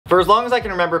For as long as I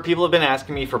can remember, people have been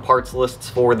asking me for parts lists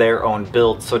for their own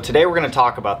builds. So today we're going to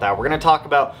talk about that. We're going to talk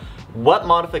about what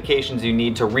modifications you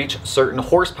need to reach certain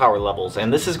horsepower levels,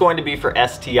 and this is going to be for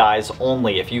STIs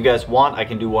only. If you guys want, I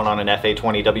can do one on an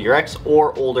FA20 WRX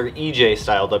or older EJ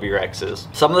style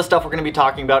WRXs. Some of the stuff we're going to be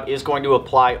talking about is going to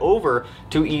apply over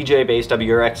to EJ based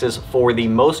WRXs for the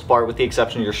most part, with the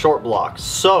exception of your short blocks.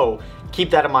 So keep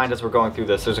that in mind as we're going through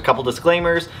this. There's a couple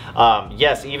disclaimers.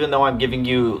 Yes, even though I'm giving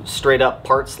you straight up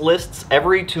parts lists,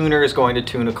 every tuner is going to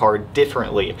tune a car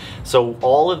differently. So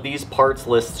all of these parts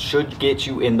lists should get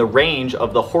you in the range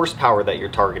of the horsepower that you're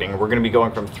targeting. We're going to be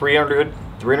going from 300,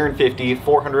 350,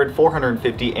 400,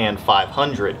 450, and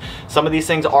 500. Some of these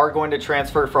things are going to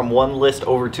transfer from one list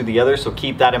over to the other, so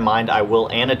keep that in mind. I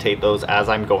will annotate those as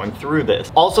I'm going through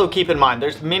this. Also keep in mind,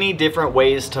 there's many different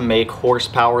ways to make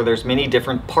horsepower. There's many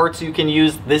different parts you can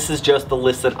use. This is just the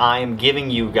list that I am giving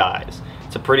you guys.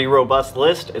 It's a pretty robust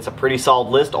list. It's a pretty solid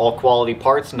list, all quality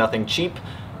parts, nothing cheap.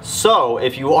 So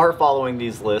if you are following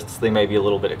these lists, they may be a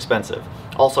little bit expensive.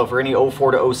 Also, for any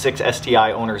 04 to 06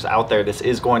 STI owners out there, this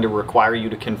is going to require you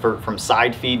to convert from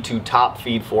side feed to top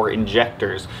feed for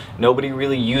injectors. Nobody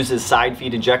really uses side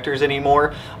feed injectors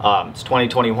anymore. It's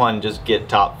 2021, just get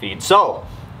top feed. So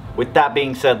with that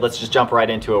being said, let's just jump right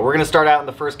into it. We're going to start out in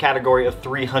the first category of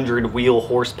 300 wheel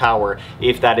horsepower,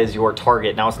 if that is your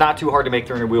target. Now, it's not too hard to make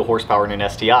 300 wheel horsepower in an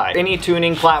STI. Any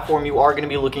tuning platform, you are going to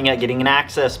be looking at getting an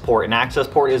access port. An access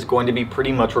port is going to be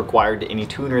pretty much required to any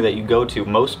tuner that you go to.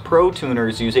 Most pro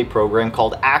tuners use a program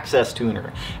called Access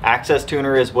Tuner. Access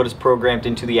Tuner is what is programmed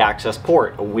into the access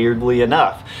port, weirdly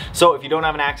enough. So if you don't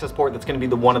have an access port, that's going to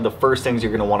be one of the first things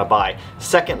you're going to want to buy.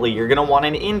 Secondly, you're going to want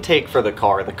an intake for the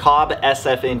car. The Cobb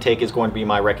SF Intake is going to be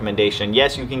my recommendation.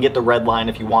 Yes, you can get the red line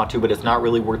if you want to, but it's not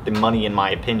really worth the money in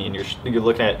my opinion. You're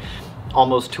looking at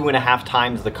almost 2.5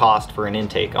 times the cost for an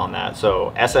intake on that.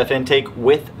 So SF intake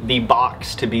with the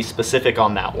box, to be specific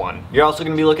on that one. You're also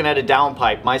going to be looking at a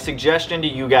downpipe. My suggestion to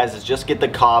you guys is just get the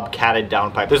Cobb catted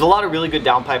downpipe. There's a lot of really good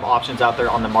downpipe options out there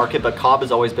on the market, but Cobb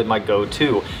has always been my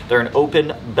go-to. They're an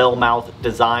open bell mouth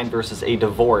design versus a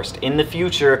divorced. In the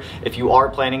future, if you are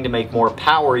planning to make more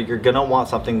power, you're going to want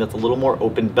something that's a little more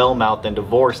open bell mouth than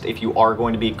divorced if you are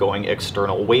going to be going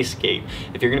external wastegate.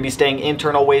 If you're going to be staying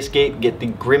internal wastegate, get the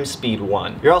Grimmspeed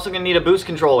one. You're also going to need a boost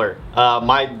controller.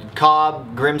 My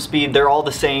Cobb, Grimmspeed, they're all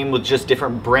the same with just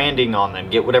different branding on them.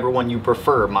 Get whatever one you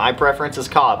prefer. My preference is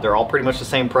Cobb. They're all pretty much the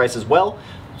same price as well.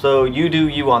 So you do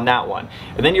you on that one.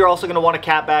 And then you're also going to want a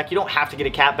catback. You don't have to get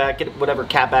a catback. Get whatever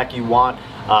catback you want.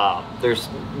 There's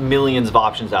millions of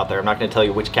options out there. I'm not going to tell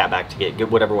you which catback to get. Get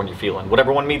whatever one you're feeling.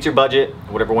 Whatever one meets your budget,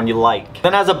 whatever one you like.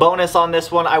 Then as a bonus on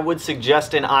this one, I would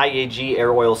suggest an IAG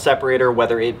Air Oil Separator,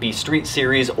 whether it be Street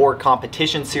Series or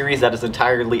Competition Series. That is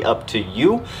entirely up to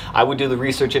you. I would do the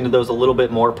research into those a little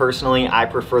bit more personally. I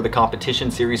prefer the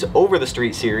Competition Series over the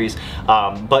Street Series,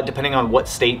 but depending on what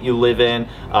state you live in,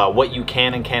 what you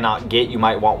can and cannot get, you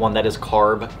might want one that is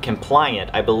carb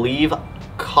compliant. I believe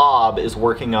Cobb is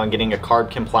working on getting a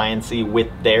carb compliancy with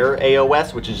their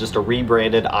AOS, which is just a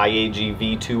rebranded IAG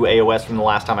V2 AOS from the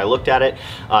last time I looked at it.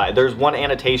 There's one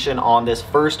annotation on this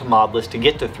first mod list to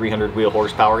get to 300 wheel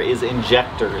horsepower is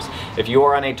injectors. If you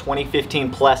are on a 2015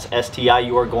 plus STI,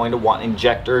 you are going to want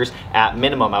injectors at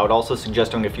minimum. I would also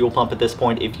suggest doing a fuel pump at this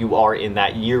point if you are in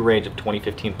that year range of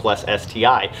 2015 plus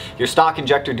STI. Your stock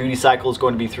injector duty cycle is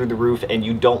going to be through the roof, and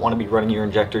you don't want to be running your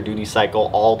injector duty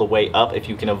cycle all the way up if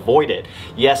you can avoid it.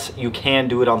 Yes, you can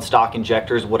do it on stock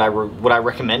injectors. Would I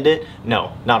recommend it?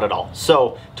 No, not at all.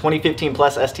 So 2015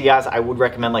 plus STIs, I would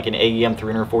recommend like an AEM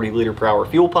 340 liter per hour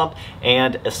fuel pump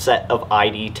and a set of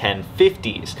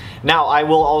ID1050s. Now, I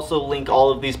will also link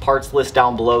all of these parts lists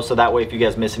down below, so that way if you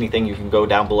guys miss anything, you can go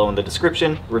down below in the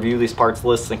description, review these parts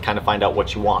lists, and kind of find out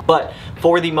what you want. But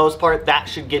for the most part, that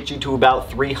should get you to about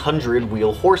 300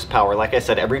 wheel horsepower. Like I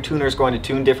said, every tuner is going to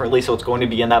tune differently, so it's going to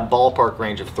be in that ballpark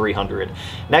range of 300.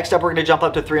 Next up, we're going to jump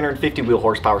up to 350 wheel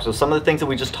horsepower. So some of the things that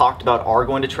we just talked about are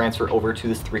going to transfer over to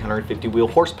this 350 wheel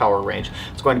horsepower range.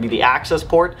 It's going to be the access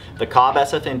port, the Cobb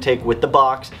SF intake with the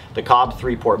box, the Cobb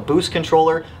 3-port boost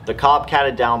controller, the Cobb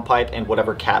catted downpipe, and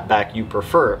whatever catback you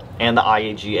prefer, and the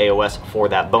IAG AOS for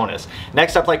that bonus.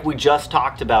 Next up, like we just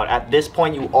talked about, at this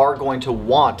point you are going to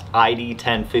want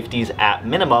ID1050s at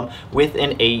minimum with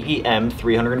an AEM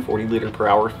 340 liter per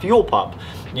hour fuel pump.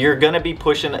 you're gonna be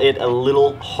pushing it a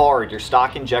little hard. Your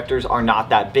stock injectors are not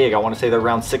that big. I wanna say they're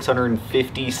around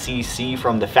 650 cc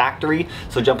from the factory.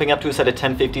 So jumping up to a set of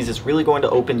 1050s is really going to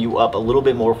open you up a little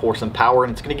bit more force and power,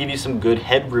 and it's gonna give you some good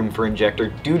headroom for injector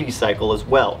duty cycle as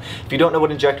well. If you don't know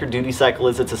what injector duty cycle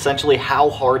is, it's essentially how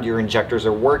hard your injectors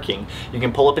are working. You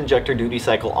can pull up injector duty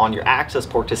cycle on your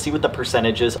Accessport to see what the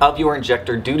percentages of your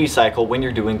injector duty cycle when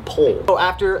you're doing pull. So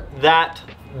after that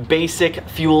basic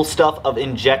fuel stuff of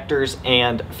injectors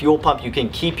and fuel pump, you can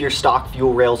keep your stock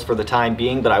fuel rails for the time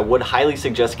being, but I would highly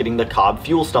suggest getting the Cobb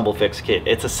Fuel Stumble Fix Kit.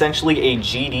 It's essentially a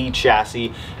GD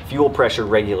chassis fuel pressure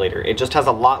regulator. It just has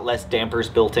a lot less dampers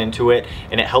built into it,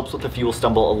 and it helps with the fuel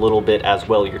stumble a little bit as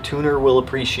well. Your tuner will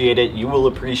appreciate it, you will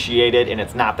appreciate it, and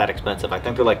it's not that expensive. I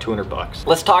think they're like 200 bucks.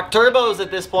 Let's talk turbos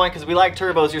at this point, because we like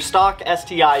turbos. Your stock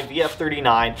STI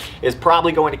VF39 is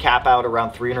probably going to cap out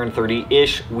around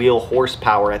 330-ish wheel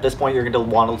horsepower. At this point, you're going to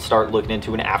want to start looking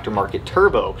into an aftermarket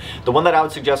turbo. The one that I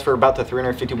would suggest for about the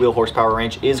 350 wheel horsepower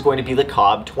range is going to be the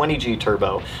Cobb 20G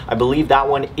turbo. I believe that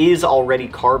one is already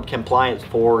carb compliant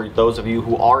for those of you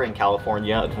who are in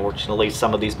California. Unfortunately,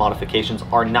 some of these modifications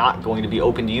are not going to be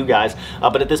open to you guys,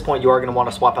 but at this point you are going to want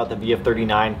to swap out the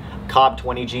VF39. Cobb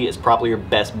 20G is probably your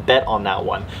best bet on that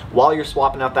one. While you're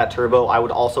swapping out that turbo, I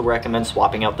would also recommend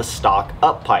swapping out the stock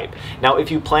up pipe. Now, if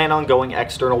you plan on going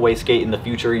external wastegate in the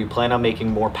future, you plan on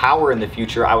making more power in the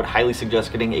future, I would highly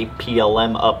suggest getting a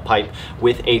PLM up pipe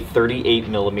with a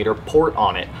 38mm port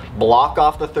on it. Block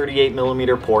off the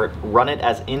 38mm port, run it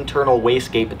as internal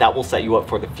wastegate, but that will set you up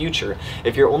for the future.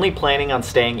 If you're only planning on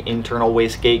staying internal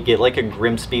wastegate, get like a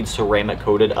Grimmspeed ceramic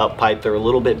coated up pipe. They're a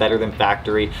little bit better than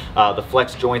factory. The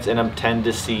flex joints in them tend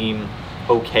to seem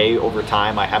okay over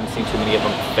time. I haven't seen too many of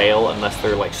them fail unless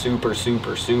they're like super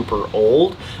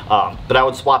old, but I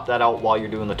would swap that out while you're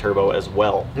doing the turbo as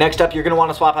well. Next up, you're going to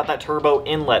want to swap out that turbo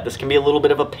inlet. This can be a little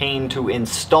bit of a pain to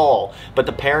install, but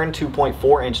the Perrin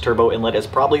 2.4-inch turbo inlet is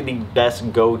probably the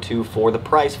best go-to for the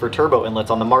price for turbo inlets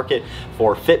on the market,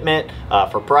 for fitment,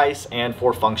 for price, and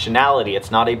for functionality.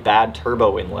 It's not a bad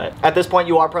turbo inlet. At this point,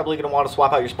 you are probably going to want to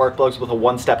swap out your spark plugs with a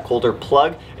one-step colder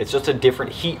plug. It's just a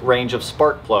different heat range of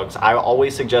spark plugs. I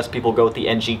always suggest people go with the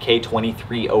NGK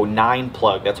 2309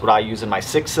 plug. That's what I use in my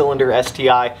 6-cylinder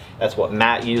STI. That's what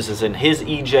Matt uses in his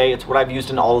EJ. It's what I've used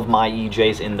in all of my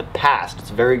EJs in the past. It's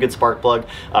a very good spark plug.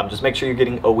 Just make sure you're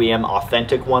getting OEM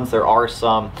authentic ones. There are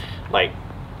some like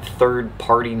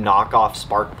third-party knockoff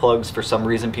spark plugs. For some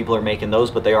reason people are making those,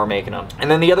 but they are making them. And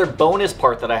then the other bonus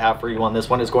part that I have for you on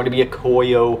this one is going to be a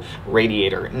Koyo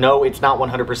radiator. No, it's not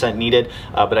 100% needed,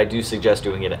 but I do suggest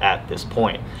doing it at this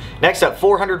point. Next up,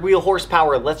 400 wheel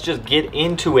horsepower. Let's just get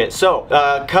into it. So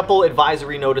a couple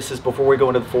advisory notices before we go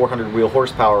into the 400 wheel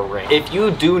horsepower range. If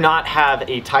you do not have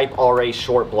a Type RA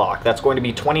short block, that's going to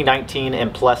be 2019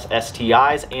 and plus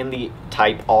STIs and the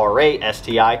Type RA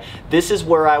STI, this is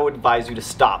where I would advise you to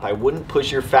stop. I wouldn't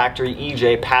push your factory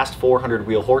EJ past 400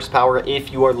 wheel horsepower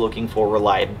if you are looking for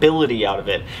reliability out of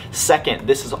it. Second,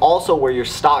 this is also where your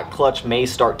stock clutch may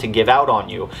start to give out on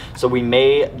you. So we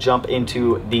may jump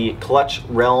into the clutch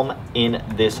realm in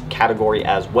this category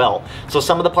as well. So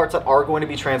some of the parts that are going to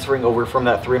be transferring over from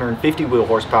that 350 wheel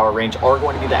horsepower range are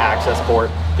going to be the Accessport,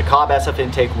 the Cobb SF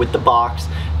Intake with the box,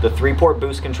 the 3-port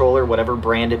boost controller, whatever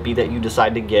brand it be that you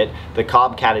decide to get, the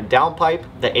Cobb catted downpipe,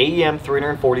 the AEM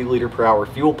 340 liter per hour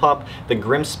fuel pump, the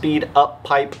Grimmspeed Up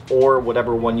pipe, or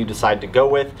whatever one you decide to go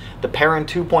with, the Perrin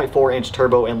 2.4-inch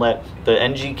turbo inlet, the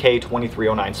NGK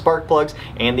 2309 spark plugs,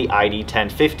 and the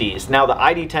ID1050s. Now the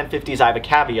ID1050s, I have a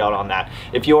caveat on that.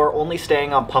 If you are only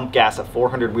staying on pump gas at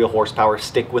 400 wheel horsepower,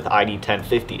 stick with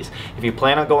ID1050s. If you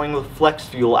plan on going with flex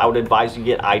fuel, I would advise you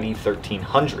get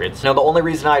ID1300s. Now the only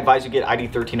reason I advise you get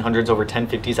ID1300s over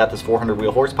 1050s at this 400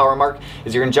 wheel horsepower mark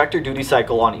is your injector duty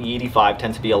cycle on E85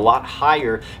 tends to be a lot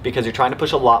higher because you're trying to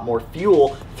push a lot more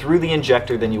fuel through the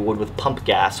injector than you would with pump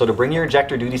gas. So to bring your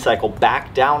injector duty cycle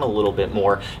back down a little bit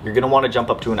more, you're going to want to jump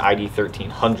up to an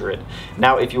ID1300.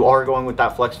 Now if you are going with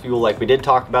that flex fuel like we did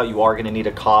talk about, you are going to need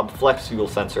a Cobb flex fuel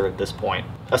sensor at this point.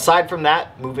 Aside from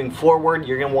that, moving forward,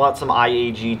 you're going to want some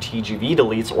IAG TGV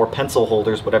deletes or pencil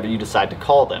holders, whatever you decide to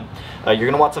call them. You're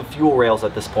going to want some fuel rails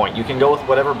at this point. You can go with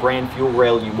whatever brand fuel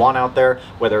rail you want out there,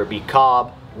 whether it be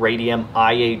Cobb, Radium,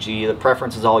 IAG, the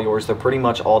preference is all yours. They're pretty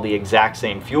much all the exact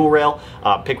same fuel rail.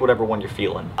 Pick whatever one you're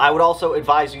feeling. I would also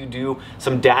advise you do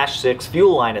some Dash 6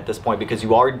 fuel line at this point because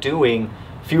you are doing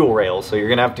fuel rails, so you're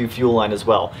gonna have to do fuel line as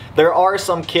well. There are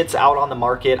some kits out on the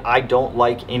market. I don't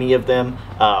like any of them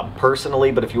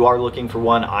personally, but if you are looking for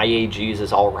one, IAG's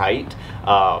is all right.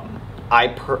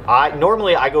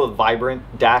 Normally I go with Vibrant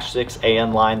 -6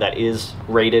 AN line that is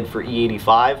rated for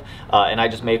E85, and I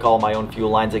just make all my own fuel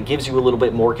lines. It gives you a little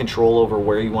bit more control over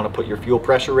where you want to put your fuel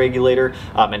pressure regulator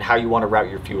and how you want to route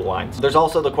your fuel lines. There's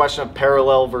also the question of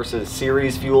parallel versus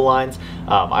series fuel lines.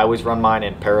 I always run mine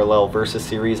in parallel versus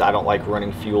series. I don't like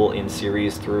running fuel in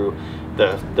series through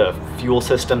the fuel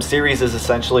system. Series is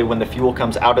essentially when the fuel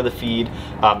comes out of the feed,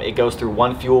 it goes through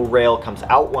one fuel rail, comes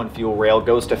out one fuel rail,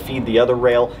 goes to feed the other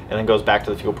rail, and then goes back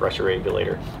to the fuel pressure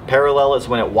regulator. Parallel is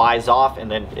when it Y's off, and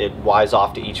then it Y's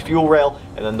off to each fuel rail,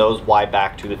 and then those Y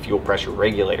back to the fuel pressure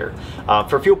regulator.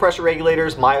 For fuel pressure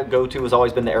regulators, my go-to has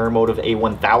always been the Aeromotive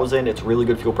A1000. It's a really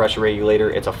good fuel pressure regulator.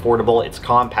 It's affordable, it's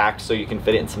compact, so you can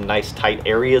fit it in some nice tight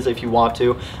areas if you want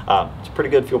to. It's a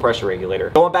pretty good fuel pressure regulator.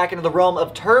 Going back into the realm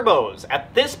of turbos,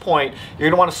 at this point, you're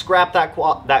going to want to scrap that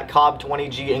Cobb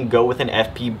 20G and go with an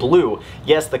FP Blue.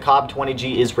 Yes, the Cobb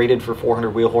 20G is rated for 400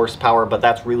 wheel horsepower, but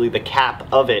that's really the cap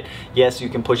of it. Yes, you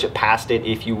can push it past it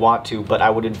if you want to, but I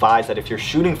would advise that if you're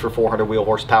shooting for 400 wheel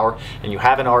horsepower and you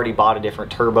haven't already bought a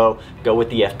different turbo, go with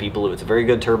the FP Blue. It's a very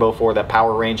good turbo for that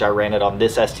power range. I ran it on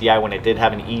this STI when it did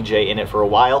have an EJ in it for a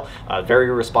while. Very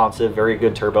responsive, very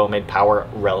good turbo, made power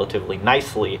relatively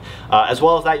nicely. As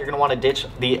well as that, you're going to want to ditch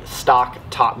the stock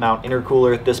top mount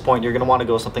intercooler. At this point, you're going to want to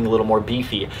go something a little more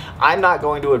beefy. I'm not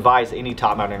going to advise any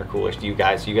top mount intercoolers to you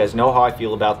guys. You guys know how I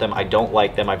feel about them. I don't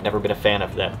like them. I've never been a fan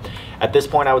of them. At this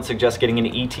point, I would suggest getting an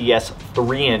ETS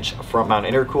 3-inch front mount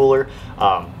intercooler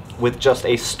with just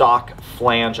a stock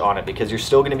flange on it, because you're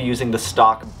still going to be using the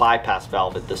stock bypass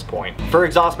valve at this point. For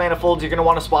exhaust manifolds, you're going to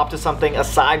want to swap to something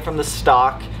aside from the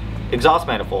stock exhaust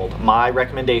manifold. My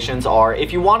recommendations are,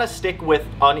 if you want to stick with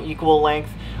unequal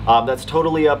length, that's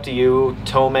totally up to you.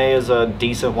 Tomei is a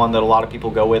decent one that a lot of people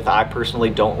go with. I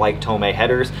personally don't like Tomei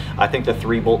headers. I think the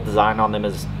 3-bolt design on them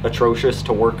is atrocious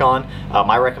to work on.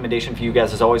 My recommendation for you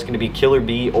guys is always going to be Killer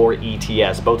B or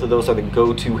ETS. Both of those are the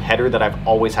go-to header that I've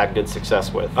always had good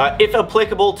success with. If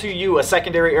applicable to you, a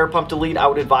secondary air pump delete, I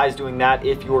would advise doing that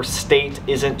if your state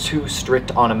isn't too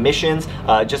strict on emissions.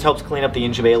 It just helps clean up the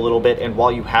engine bay a little bit, and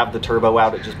while you have the turbo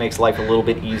out, it just makes life a little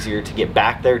bit easier to get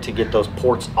back there, to get those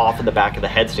ports off of the back of the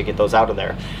heads, to get those out of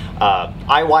there.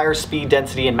 I-wire speed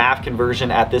density and MAF conversion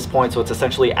at this point, so it's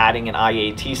essentially adding an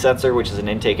IAT sensor, which is an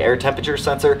intake air temperature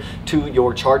sensor, to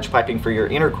your charge piping for your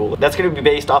intercooler. That's going to be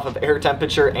based off of air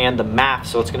temperature and the MAF,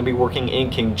 so it's going to be working in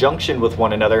conjunction with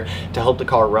one another to help the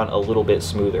car run a little bit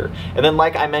smoother. And then,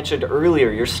 like I mentioned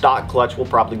earlier, your stock clutch will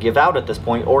probably give out at this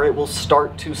point, or it will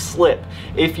start to slip.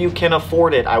 If you can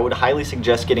afford it, I would highly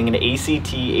suggest getting an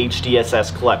ACT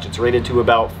HDSS clutch. It's rated to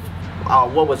about,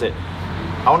 what was it?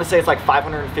 I want to say it's like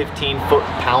 515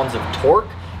 foot-pounds of torque,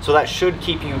 so that should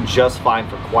keep you just fine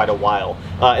for quite a while.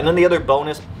 And then the other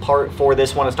bonus part for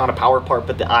this one, it's not a power part,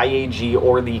 but the IAG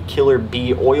or the Killer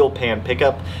B oil pan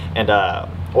pickup and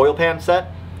oil pan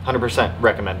set, 100%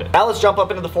 recommend it. Now let's jump up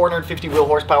into the 450 wheel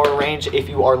horsepower range if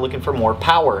you are looking for more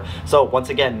power. So once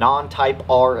again, non-type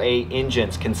RA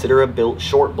engines, consider a built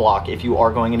short block if you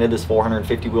are going into this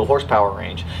 450 wheel horsepower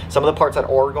range. Some of the parts that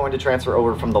are going to transfer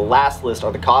over from the last list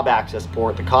are the Cobb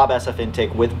Accessport, the Cobb SF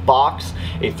Intake with box,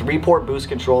 a 3-port boost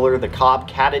controller, the Cobb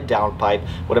catted downpipe,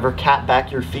 whatever catback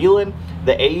you're feeling,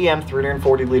 the AEM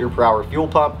 340 liter per hour fuel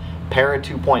pump, Perrin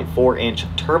 2.4-inch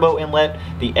turbo inlet,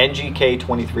 the NGK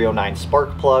 2309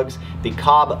 spark plugs, the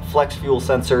Cobb flex fuel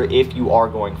sensor if you are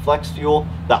going flex fuel,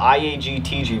 the IAG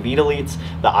TGV deletes,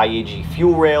 the IAG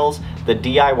fuel rails, the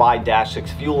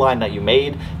DIY-6 fuel line that you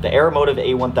made, the Aeromotive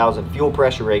A1000 fuel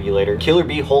pressure regulator, Killer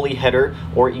B Holy header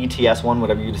or ETS one,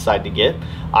 whatever you decide to get,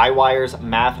 I-wires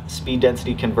MAF speed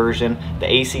density conversion, the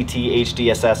ACT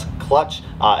HDSS clutch,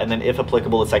 and then if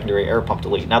applicable, a secondary air pump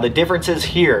delete. Now the differences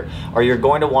here are you're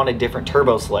going to want a different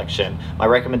turbo selection. My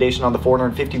recommendation on the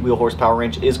 450 wheel horsepower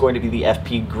range is going to be the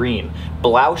FP Green.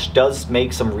 Blausch does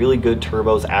make some really good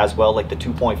turbos as well, like the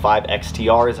 2.5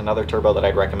 XTR is another turbo that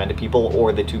I'd recommend to people,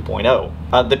 or the 2.0.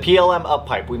 The PLM up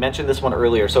pipe, we mentioned this one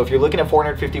earlier, so if you're looking at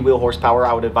 450 wheel horsepower,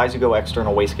 I would advise you go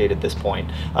external wastegate at this point.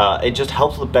 It just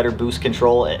helps with better boost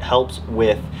control, it helps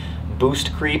with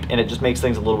boost creep, and it just makes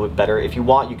things a little bit better. If you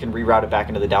want, you can reroute it back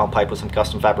into the downpipe with some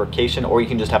custom fabrication, or you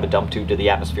can just have a dump tube to the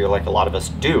atmosphere like a lot of us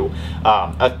do.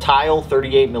 A tile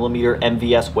 38mm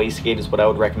Mvs wastegate is what I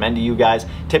would recommend to you guys.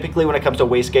 Typically when it comes to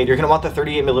wastegate, you're going to want the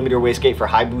 38mm wastegate for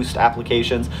high boost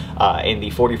applications and the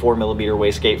 44mm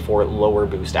wastegate for lower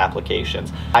boost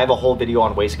applications. I have a whole video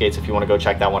on wastegates if you want to go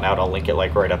check that one out. I'll link it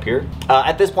like right up here.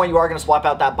 At this point, you are going to swap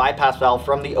out that bypass valve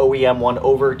from the OEM one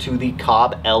over to the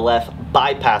Cobb LF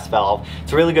bypass valve.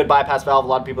 It's a really good bypass valve. A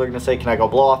lot of people are going to say, can I go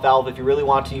blow off valve? If you really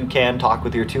want to, you can talk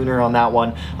with your tuner on that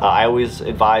one. I always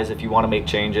advise if you want to make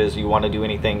changes, you want to do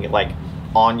anything like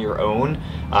on your own.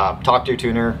 Talk to your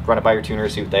tuner, run it by your tuner,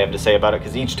 see what they have to say about it,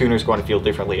 because each tuner is going to feel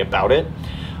differently about it.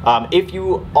 If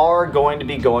you are going to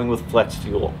be going with flex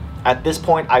fuel, at this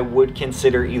point, I would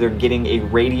consider either getting a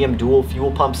radium dual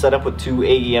fuel pump setup with 2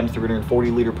 AEM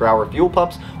 340 liter per hour fuel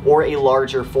pumps, or a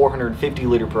larger 450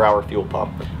 liter per hour fuel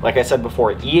pump. Like I said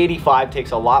before, E85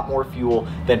 takes a lot more fuel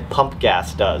than pump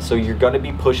gas does, so you're going to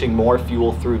be pushing more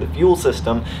fuel through the fuel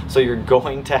system, so you're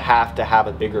going to have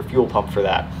a bigger fuel pump for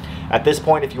that. At this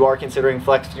point, if you are considering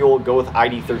flex fuel, go with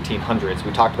ID1300s.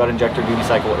 We talked about injector duty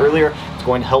cycle earlier. It's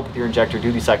going to help with your injector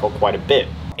duty cycle quite a bit.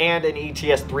 And an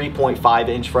ETS 3.5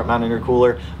 inch front mount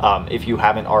intercooler if you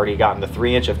haven't already gotten the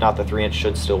 3 inch. If not, the 3 inch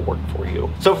should still work for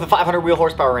you. So for the 500 wheel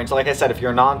horsepower range, like I said, if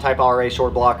you're a non-type RA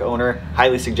short block owner,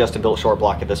 highly suggest a built short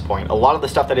block at this point. A lot of the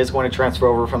stuff that is going to transfer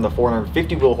over from the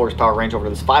 450 wheel horsepower range over to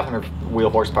this 500 wheel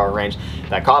horsepower range,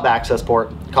 that Cobb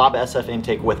Accessport, Cobb SF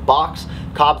Intake with box,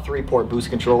 Cobb 3-port boost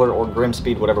controller, or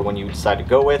Grimmspeed, whatever one you decide to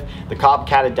go with, the Cobb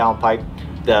catted downpipe,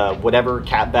 the whatever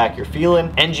catback you're feeling,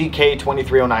 NGK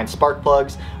 2309 spark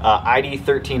plugs,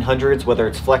 ID1300s, whether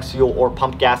it's flex fuel or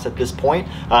pump gas at this point.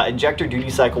 Injector duty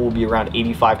cycle will be around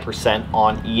 85%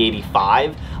 on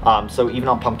E85, so even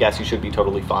on pump gas you should be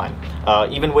totally fine.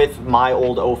 Even with my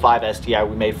old 05 STI,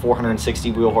 we made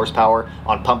 460 wheel horsepower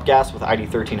on pump gas with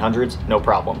ID1300s, no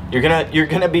problem. You're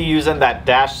gonna be using that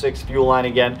Dash 6 fuel line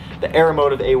again, the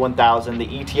Aeromotive A1000,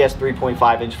 the ETS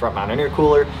 3.5 inch front mount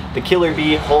intercooler, the Killer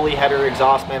B Holy Header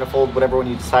exhaust manifold, whatever one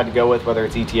you decide to go with, whether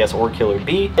it's ETS or Killer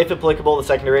B. If applicable, the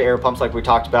secondary air pumps like we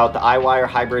talked about, the iWire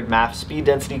hybrid MAF speed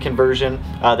density conversion,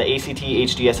 the ACT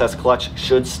HDSS clutch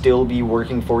should still be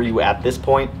working for you at this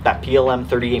point, that PLM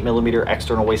 38mm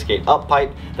external wastegate up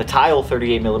pipe, the Tile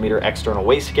 38mm external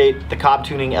wastegate, the Cobb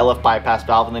tuning LF bypass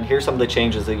valve, and then here's some of the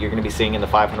changes that you're going to be seeing in the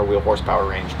 500 wheel horsepower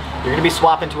range. You're going to be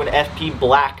swapping to an FP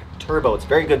Black turbo. It's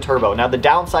very good turbo. Now the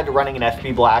downside to running an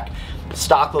FP Black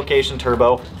stock location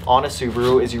turbo on a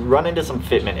Subaru is you run into some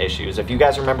fitment issues. If you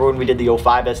guys remember when we did the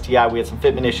 05 STI, we had some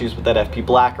fitment issues with that FP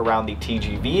Black around the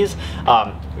TGVs.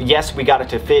 Yes, we got it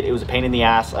to fit. It was a pain in the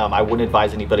ass. I wouldn't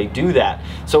advise anybody do that.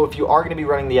 So if you are going to be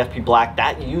running the FP Black,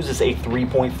 that uses a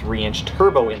 3.3 inch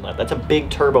turbo inlet. That's a big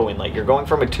turbo inlet. You're going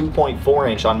from a 2.4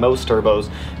 inch on most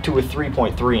turbos to a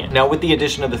 3.3 inch. Now with the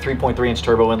addition of the 3.3 inch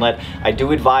turbo inlet, I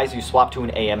do advise you swap to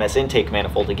an AMS intake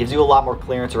manifold. It gives you a lot more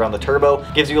clearance around the turbo,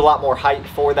 gives you a lot more height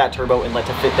for that turbo inlet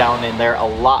to fit down in there a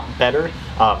lot better.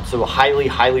 So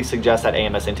highly suggest that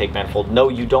AMS intake manifold. No,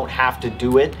 you don't have to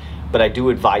do it, but I do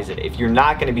advise it. If you're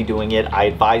not going to be doing it, I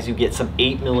advise you get some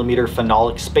 8mm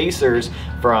phenolic spacers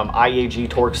from IAG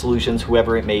Torque Solutions,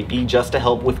 whoever it may be, just to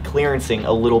help with clearancing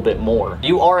a little bit more.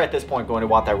 You are at this point going to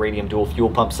want that radium dual fuel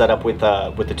pump setup with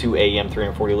the 2 AEM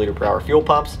 340 liter per hour fuel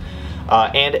pumps.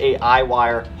 And a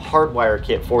iWire hardwire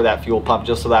kit for that fuel pump,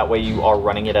 just so that way you are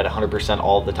running it at 100%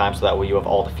 all the time, so that way you have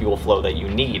all the fuel flow that you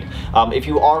need. If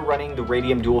you are running the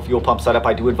radium dual fuel pump setup,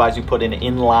 I do advise you put an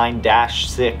inline Dash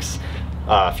 6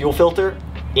 fuel filter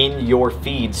in your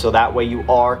feed, so that way you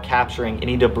are capturing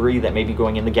any debris that may be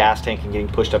going in the gas tank and getting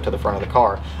pushed up to the front of the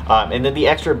car. And then the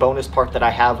extra bonus part that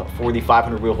I have for the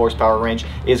 500 wheel horsepower range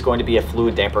is going to be a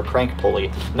fluid damper crank pulley.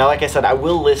 Now, like I said, I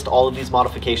will list all of these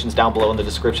modifications down below in the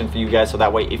description for you guys, so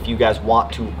that way if you guys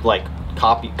want to like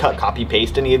copy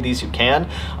paste any of these, you can.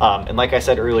 And like I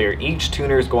said earlier, each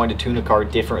tuner is going to tune a car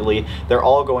differently. They're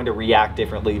all going to react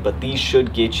differently, but these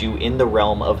should get you in the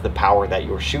realm of the power that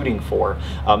you're shooting for.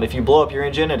 If you blow up your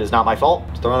engine, it is not my fault.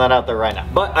 Just throwing that out there right now.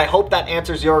 But I hope that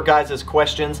answers your guys'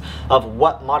 questions of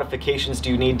what modifications do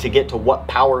you need to get to what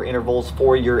power intervals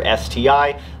for your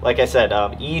STI. Like I said,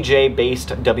 EJ based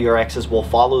WRXs will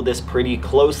follow this pretty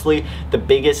closely. The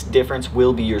biggest difference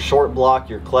will be your short block,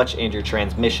 your clutch, and your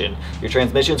transmission. Your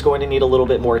transmission is going to need a little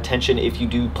bit more attention if you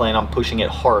do plan on pushing it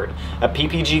hard. A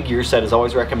PPG gear set is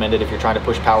always recommended if you're trying to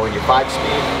push power in your 5-speed.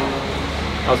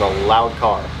 That was a loud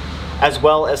car. As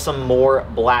well as some more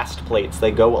blast plates.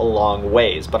 They go a long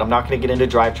ways, but I'm not going to get into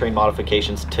drivetrain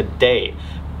modifications today.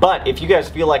 But if you guys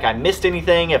feel like I missed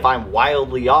anything, if I'm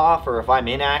wildly off, or if I'm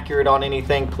inaccurate on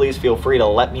anything, please feel free to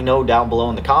let me know down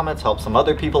below in the comments, help some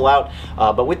other people out.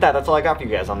 But with that, that's all I got for you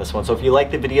guys on this one. So if you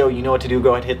like the video, you know what to do.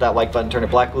 Go ahead, hit that like button, turn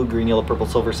it black, blue, green, yellow, purple,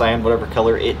 silver, cyan, whatever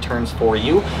color it turns for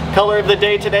you. Color of the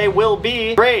day today will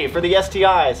be gray for the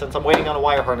STI, since I'm waiting on a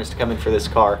wire harness to come in for this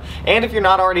car. And if you're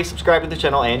not already subscribed to the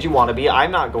channel and you want to be, I'm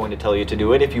not going to tell you to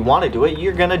do it. If you want to do it,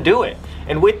 you're going to do it.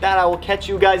 And with that, I will catch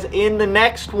you guys in the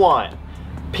next one.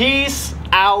 Peace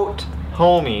out,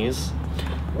 homies.